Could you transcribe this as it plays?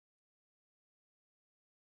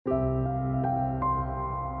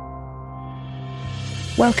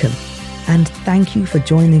Welcome, and thank you for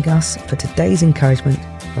joining us for today's encouragement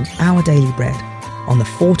from Our Daily Bread on the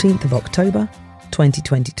 14th of October,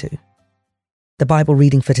 2022. The Bible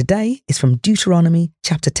reading for today is from Deuteronomy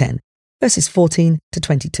chapter 10, verses 14 to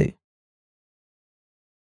 22.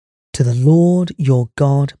 To the Lord your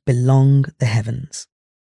God belong the heavens,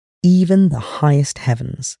 even the highest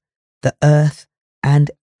heavens, the earth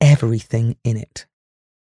and everything in it.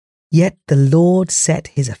 Yet the Lord set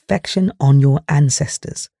his affection on your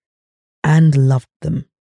ancestors and loved them,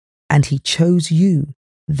 and he chose you,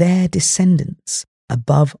 their descendants,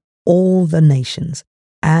 above all the nations,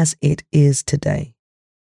 as it is today.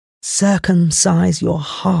 Circumcise your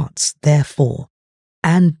hearts, therefore,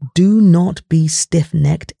 and do not be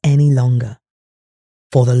stiff-necked any longer.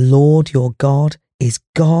 For the Lord your God is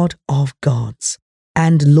God of gods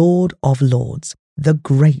and Lord of lords, the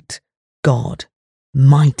great God,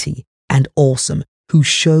 mighty and awesome, who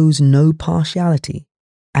shows no partiality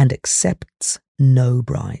and accepts no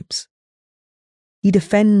bribes. He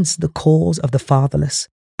defends the cause of the fatherless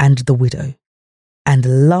and the widow,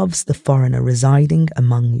 and loves the foreigner residing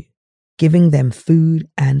among you, giving them food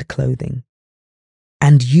and clothing.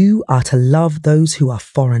 And you are to love those who are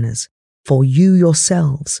foreigners, for you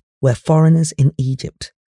yourselves were foreigners in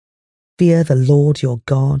Egypt. Fear the Lord your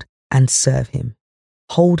God and serve him.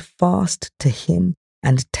 Hold fast to him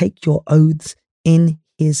and take your oaths in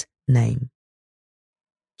his name.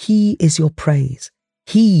 He is your praise.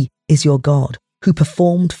 He is your God, who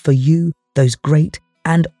performed for you those great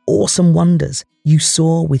and awesome wonders you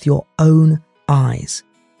saw with your own eyes.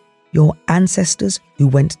 Your ancestors who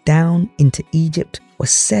went down into Egypt were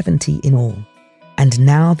 70 in all, and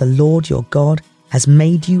now the Lord your God has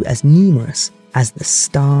made you as numerous as the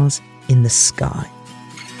stars in the sky.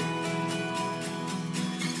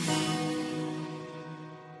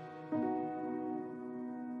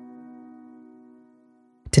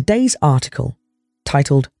 Today's article,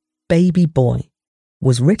 titled Baby Boy,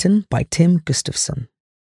 was written by Tim Gustafson.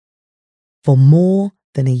 For more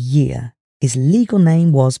than a year, his legal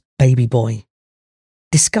name was Baby Boy.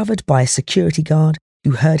 Discovered by a security guard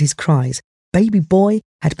who heard his cries, Baby Boy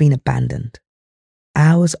had been abandoned,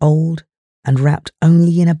 hours old and wrapped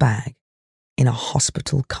only in a bag, in a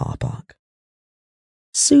hospital car park.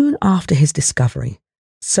 Soon after his discovery,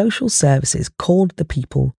 social services called the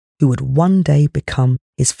people who would one day become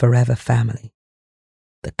his forever family.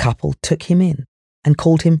 The couple took him in and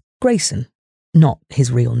called him Grayson, not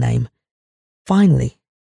his real name. Finally,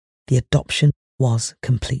 the adoption was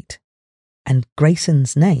complete, and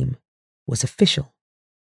Grayson's name was official.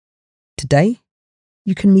 Today,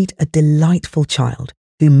 you can meet a delightful child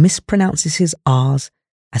who mispronounces his R's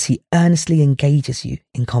as he earnestly engages you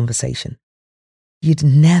in conversation. You'd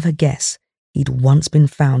never guess he'd once been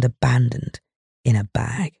found abandoned in a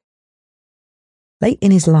bag. Late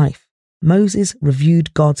in his life, Moses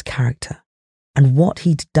reviewed God's character and what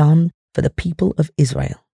he'd done for the people of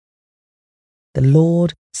Israel. The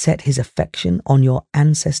Lord set his affection on your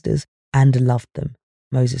ancestors and loved them,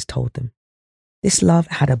 Moses told them. This love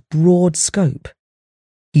had a broad scope.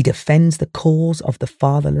 He defends the cause of the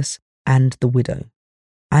fatherless and the widow,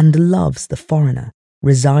 and loves the foreigner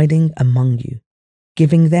residing among you,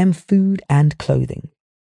 giving them food and clothing.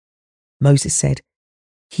 Moses said,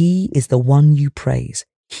 "He is the one you praise.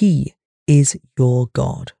 He is your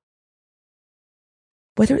God."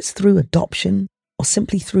 Whether it's through adoption or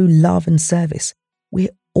simply through love and service,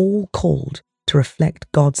 we're all called to reflect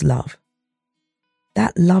God's love.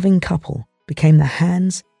 That loving couple became the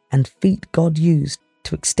hands and feet God used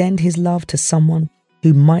to extend his love to someone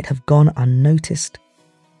who might have gone unnoticed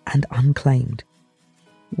and unclaimed.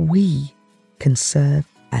 We can serve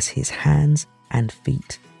as his hands and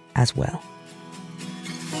feet as well.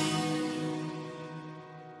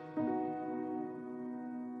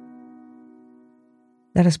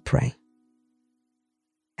 Let us pray.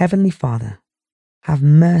 Heavenly Father, have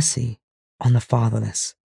mercy on the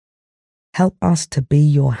fatherless. Help us to be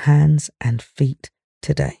your hands and feet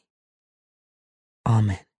today.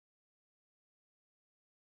 Amen.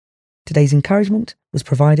 Today's encouragement was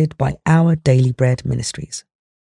provided by Our Daily Bread Ministries.